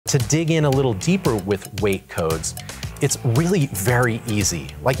To dig in a little deeper with weight codes, it's really very easy.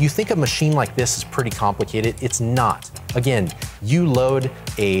 Like, you think a machine like this is pretty complicated, it's not. Again, you load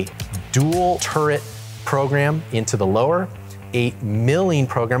a dual turret program into the lower, a milling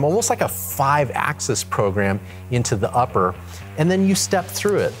program, almost like a 5-axis program into the upper, and then you step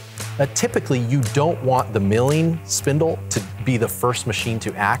through it. Typically, you don't want the milling spindle to be the first machine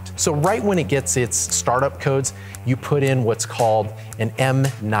to act. So right when it gets its startup codes, you put in what's called an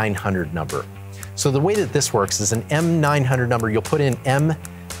M900 number. So the way that this works is an M900 number, you'll put in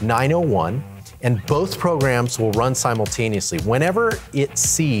M901, and both programs will run simultaneously. Whenever it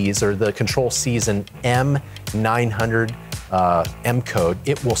sees, or the control sees, an M900 M code,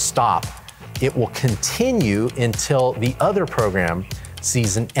 it will stop. It will continue until the other program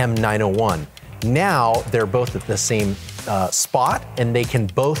sees an M901. Now they're both at the same spot, and they can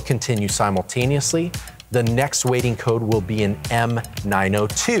both continue simultaneously. The next waiting code will be an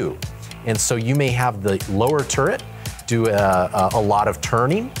M902. And so you may have the lower turret do a lot of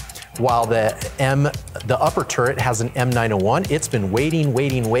turning, while the upper turret has an M901. It's been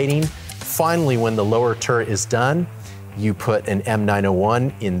waiting. Finally, when the lower turret is done, you put an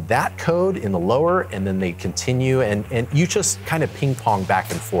M901 in that code in the lower, and then they continue, and you just kind of ping pong back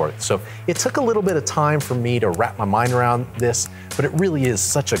and forth. So it took a little bit of time for me to wrap my mind around this, but it really is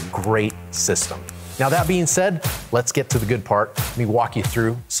such a great system. Now, that being said, let's get to the good part. Let me walk you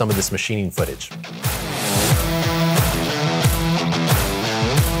through some of this machining footage.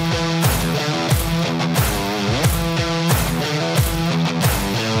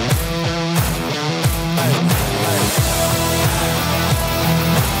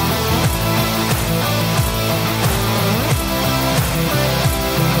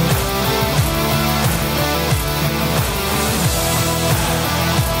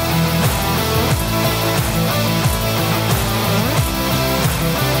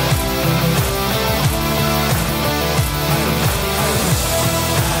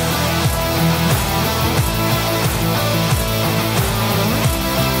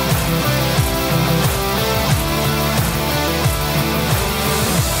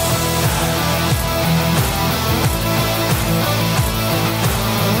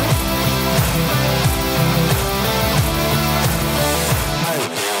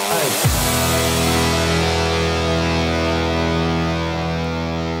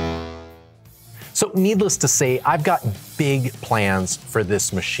 So needless to say, I've got big plans for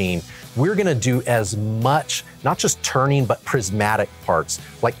this machine. We're gonna do as much, not just turning, but prismatic parts,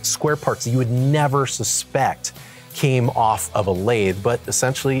 like square parts that you would never suspect came off of a lathe, but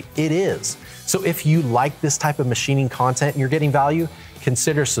essentially it is. So if you like this type of machining content and you're getting value,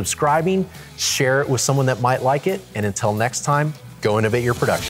 consider subscribing, share it with someone that might like it, and until next time, go innovate your production.